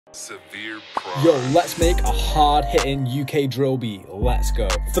Yo, let's make a hard-hitting UK drill beat. Let's go.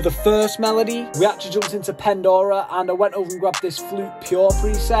 For the first melody, we actually jumped into Pandora and I went over and grabbed this Flute Pure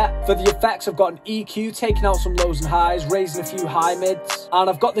preset. For the effects, I've got an EQ, taking out some lows and highs, raising a few high mids. And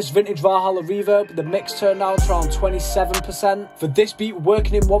I've got this vintage Valhalla reverb, the mix turned down to around 27%. For this beat,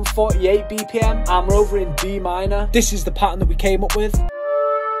 working in 148 BPM, and we're over in D minor. This is the pattern that we came up with.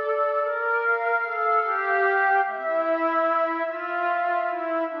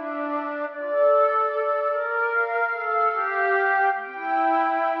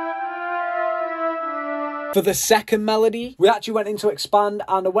 For the second melody, we actually went into Expand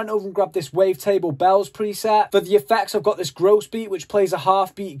and I went over and grabbed this Wavetable Bells preset. For the effects, I've got this gross beat which plays a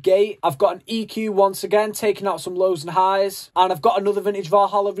half beat gate. I've got an EQ once again, taking out some lows and highs. And I've got another vintage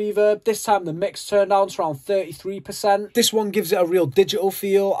Valhalla reverb. This time the mix turned down to around 33%. This one gives it a real digital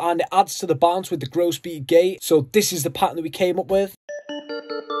feel and it adds to the bounce with the gross beat gate. So this is the pattern that we came up with.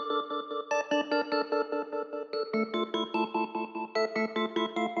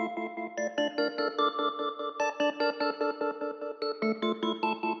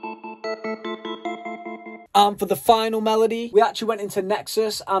 And for the final melody, we actually went into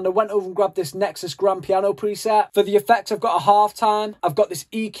Nexus and I went over and grabbed this Nexus Grand Piano preset. For the effects, I've got a half time. I've got this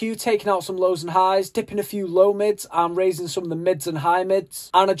EQ taking out some lows and highs, dipping a few low mids and raising some of the mids and high mids.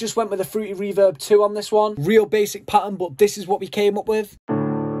 And I just went with a Fruity Reverb 2 on this one. Real basic pattern, but this is what we came up with.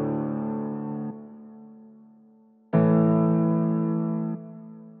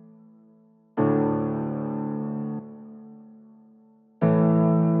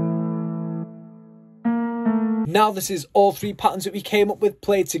 Now this is all three patterns that we came up with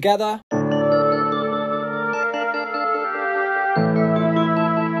played together.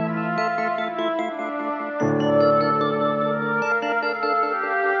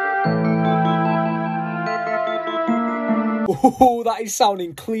 Oh, that is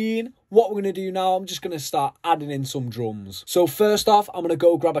sounding clean. What we're going to do now, I'm just going to start adding in some drums. So first off, I'm going to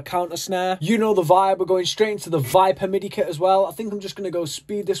go grab a counter snare. You know the vibe, we're going straight into the Viper MIDI kit as well. I think I'm just going to go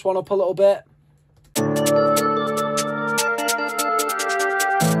speed this one up a little bit.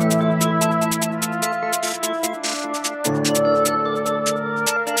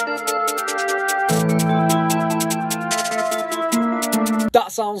 That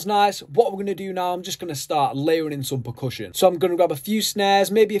sounds nice. What we're going to do now, I'm just going to start layering in some percussion. So I'm going to grab a few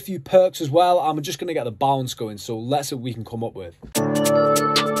snares, maybe a few perks as well. I'm just going to get the bounce going. So let's see what we can come up with.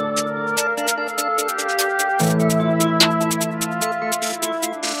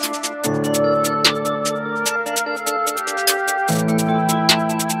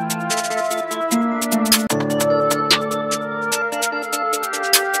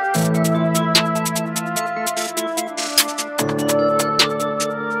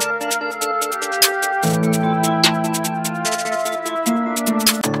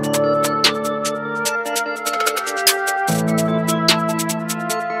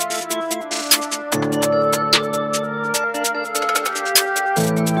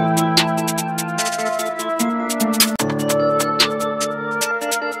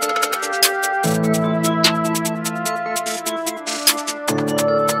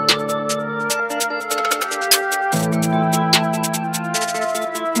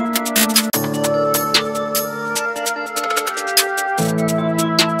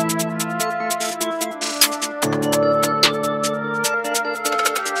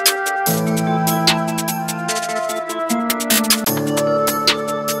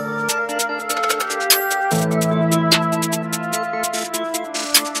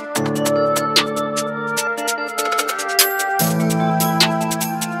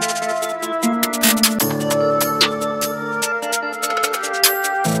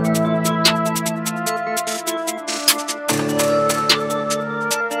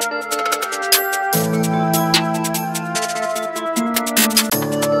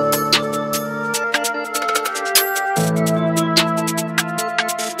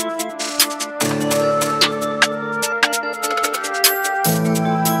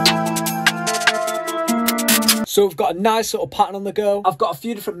 So we've got a nice little pattern on the go. I've got a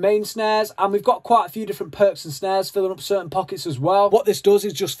few different main snares and we've got quite a few different perks and snares filling up certain pockets as well. What this does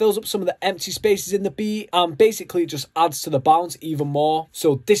is just fills up some of the empty spaces in the beat and basically it just adds to the bounce even more.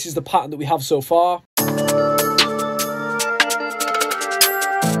 So this is the pattern that we have so far.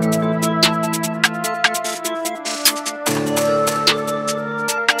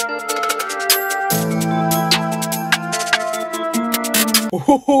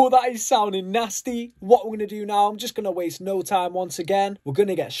 Oh, that is sounding nasty. What we're going to do now, I'm just going to waste no time once again. We're going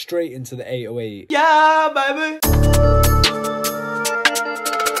to get straight into the 808. Yeah, baby.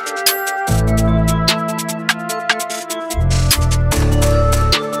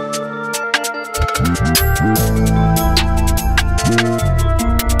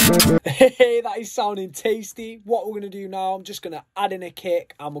 Hey, that is sounding tasty. What we're going to do now, I'm just going to add in a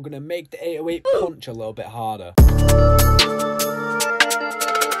kick and we're going to make the 808 punch a little bit harder.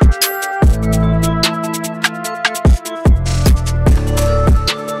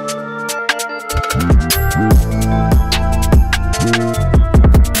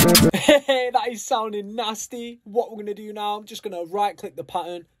 Hey, that is sounding nasty. What we're going to do now, I'm just going to right click the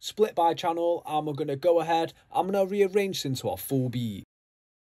pattern, split by channel, and we're going to go ahead. I'm going to rearrange this into a full beat.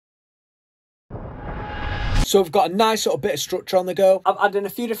 So we've got a nice little bit of structure on the go. I've added in a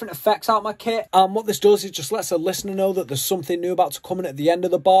few different effects out my kit, and what this does is just lets the listener know that there's something new about to come in at the end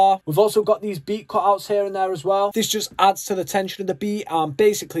of the bar. We've also got these beat cutouts here and there as well. This just adds to the tension of the beat, and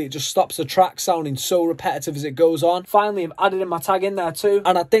basically it just stops the track sounding so repetitive as it goes on. Finally, I've added in my tag in there too,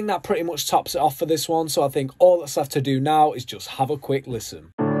 and I think that pretty much tops it off for this one. So I think all that's left to do now is just have a quick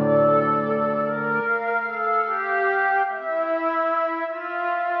listen.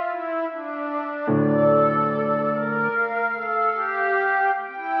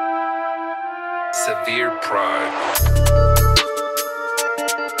 Severe pride.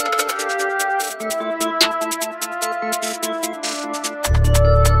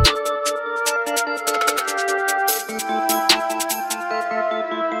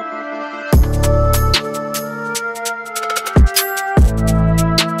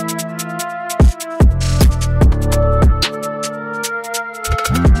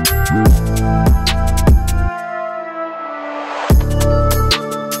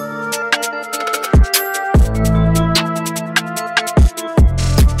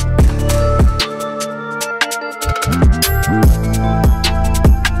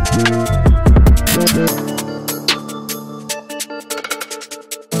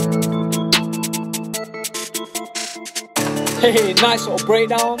 Hey, nice little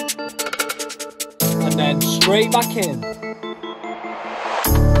breakdown, and then straight back in.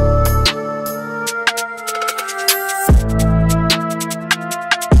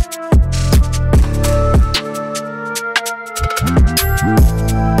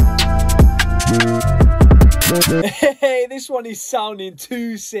 Hey, this one is sounding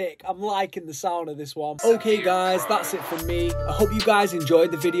too sick. I'm liking the sound of this one. Okay guys, that's it from me. I hope you guys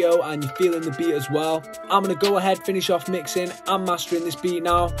enjoyed the video and you're feeling the beat as well. I'm going to go ahead, finish off mixing and mastering this beat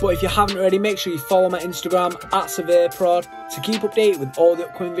now. But if you haven't already, make sure you follow my Instagram @SevereProd to keep updated with all the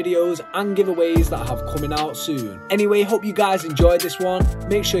upcoming videos and giveaways that I have coming out soon. Anyway, hope you guys enjoyed this one.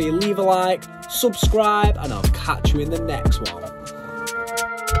 Make sure you leave a like, subscribe, and I'll catch you in the next one.